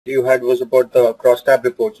you had was about the crosstab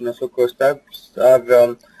reports. So crosstabs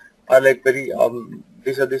are like very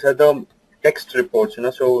these are the text reports.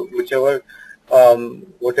 So whichever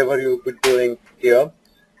whatever you be doing here.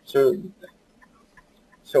 So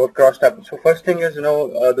so crosstab. So first thing is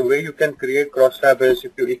the way you can create crosstab is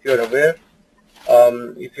if you're aware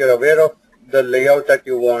of the layout that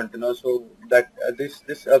you want. So that this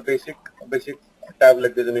basic tab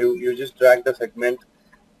like this. You just drag the segment,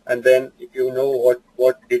 and then if you know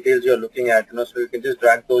what details you're looking at, so you can just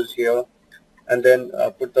drag those here, and then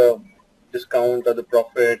put the discount or the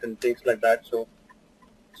profit and things like that. So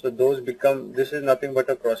those become, this is nothing but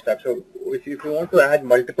a cross tab. So if you want to add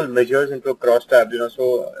multiple measures into a cross tab,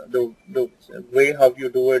 so the way how you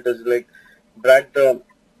do it is like drag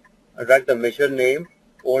the measure name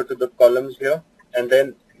over to the columns here, and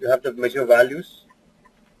then you have the measure values.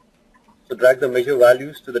 So drag the measure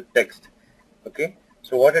values to the text. Okay.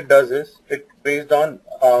 So what it does is it based on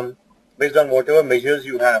whatever measures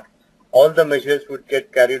you have, all the measures would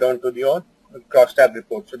get carried on to your crosstab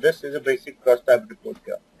report. So this is a basic crosstab report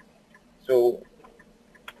here. So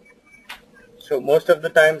most of the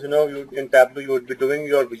times, in Tableau you would be doing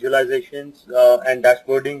your visualizations and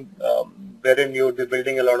dashboarding, wherein you would be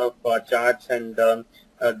building a lot of charts and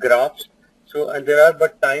graphs. So and there are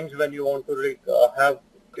but times when you want to have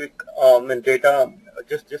quick and data,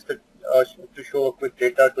 just to show a quick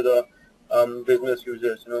data to the business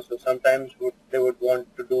users. So sometimes what they would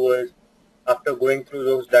want to do is, after going through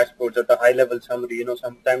those dashboards at the high level summary,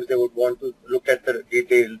 sometimes they would want to look at the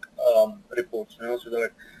detailed reports.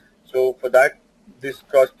 So for that, this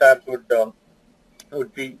cross tabs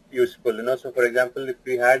would be useful. So for example, if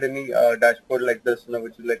we had any dashboard like this,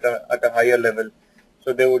 which is like at a higher level,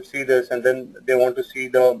 so they would see this, and then they want to see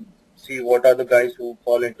what are the guys who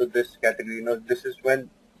fall into this category. This is when,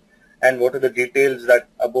 and what are the details that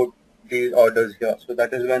about these orders here. So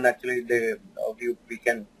that is when actually we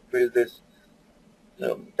can build this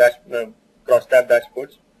cross tab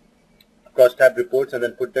dashboards, cross tab reports, and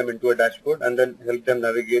then put them into a dashboard, and then help them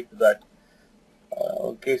navigate to that.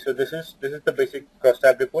 Okay, so this is the basic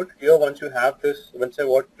crosstab report. Here, once you have this,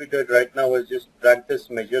 what we did right now is just drag this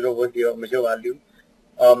measure over here, measure value,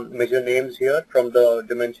 measure names here from the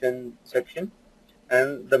dimension section,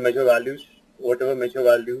 and the measure values, whatever measure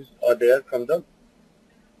values are there from the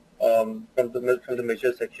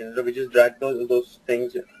measure section. So we just drag those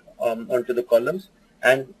things onto the columns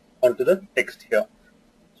and onto the text here.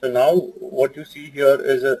 So now what you see here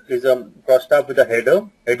is a crosstab with a header.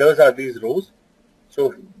 Headers are these rows.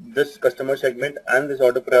 So this customer segment and this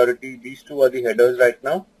order priority, these two are the headers right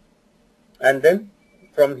now. And then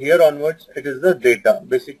from here onwards, it is the data.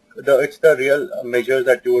 It's the real measures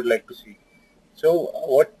that you would like to see. So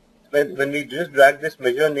when we just drag this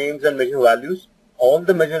measure names and measure values, all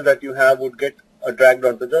the measures that you have would get dragged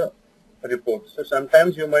onto the report. So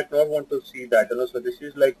sometimes you might not want to see that. So this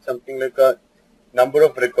is like something like a number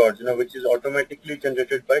of records, which is automatically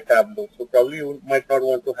generated by Tableau. So probably you might not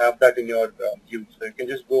want to have that in your view. So you can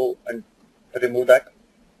just go and remove that,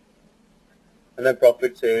 and then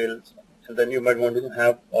profit, sales, and then you might want to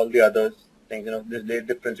have all the others things. This date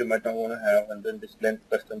difference you might not want to have, and then this length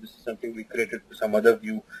custom. This is something we created for some other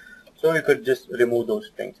view. So you could just remove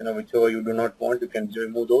those things. Whichever you do not want, you can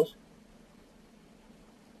remove those.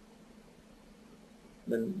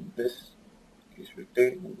 Then this is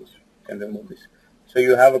retail, and this can remove this. So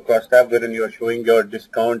you have a cross tab wherein you are showing your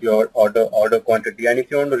discount, your order quantity, and if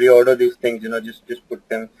you want to reorder these things, just put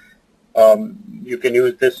them. You can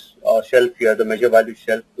use this shelf here, the measure value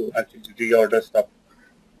shelf, to actually reorder stuff.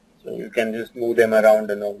 So you can just move them around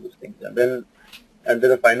and all those things, and then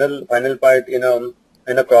the final part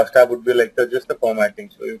in a cross tab would be like just the formatting.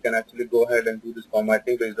 So you can actually go ahead and do this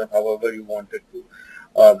formatting based on however you want it to.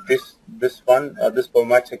 This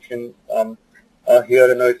format section here,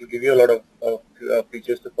 it will give you a lot of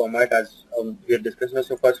features to format, as we had discussed.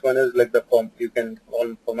 So first one is like the form. You can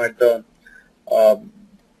format the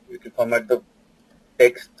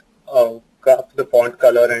text, the font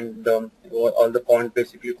color, and all the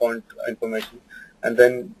basically font information. And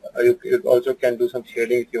then you also can do some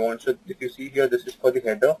shading if you want. So if you see here, this is for the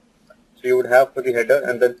header. So you would have for the header,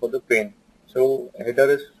 and then for the pane. So header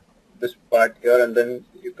is this part here, and then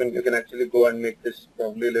you can actually go and make this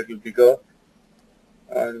probably a little bigger,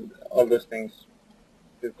 and all those things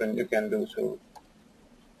you can do. So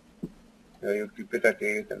you keep it at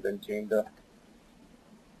 8, and then change the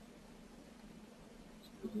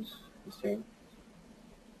same.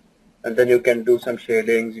 And then you can do some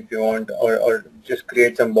shadings if you want, or just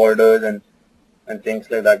create some borders and things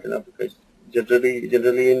like that. Because generally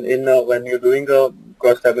in when you're doing a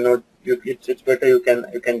cross tab, it's better you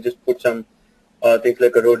can just put some things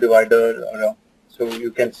like a row divider, or so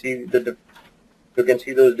you can see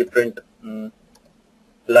those different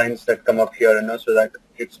lines that come up here, so that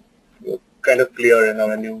it's kind of clear,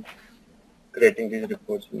 when you creating these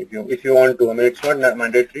reports. And if you want to, I mean, it's not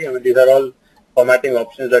mandatory. I mean, these are all formatting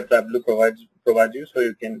options that Tableau provides you. So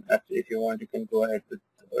you can actually, if you want, you can go ahead with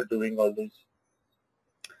doing all this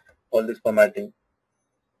formatting.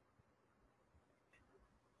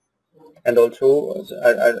 And also, as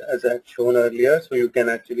I had shown earlier, so you can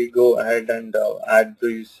actually go ahead and add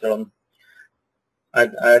these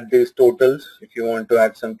totals. If you want to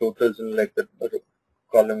add some totals in like the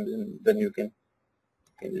column, then you can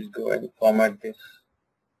just go and format this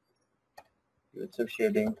with some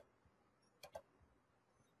shading.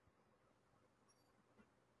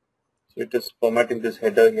 So it is formatting this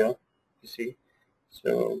header here, you see.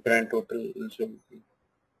 So grand total also, if you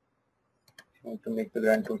want to make the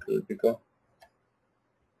grand total bigger,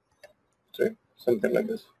 so something like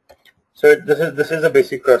this. So this is a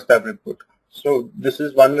basic crosstab report. So this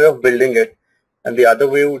is one way of building it, and the other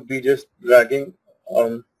way would be just dragging.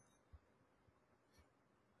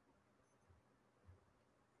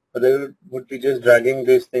 They would be just dragging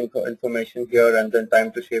this thing for information here, and then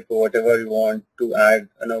time to shape or whatever you want to add,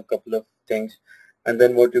 a couple of things. And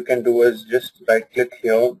then what you can do is just right click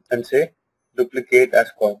here and say duplicate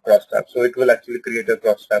as crosstab. So it will actually create a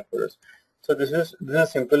crosstab for us. So this is a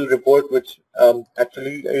simple report which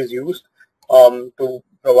actually is used to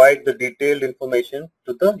provide the detailed information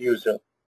to the user.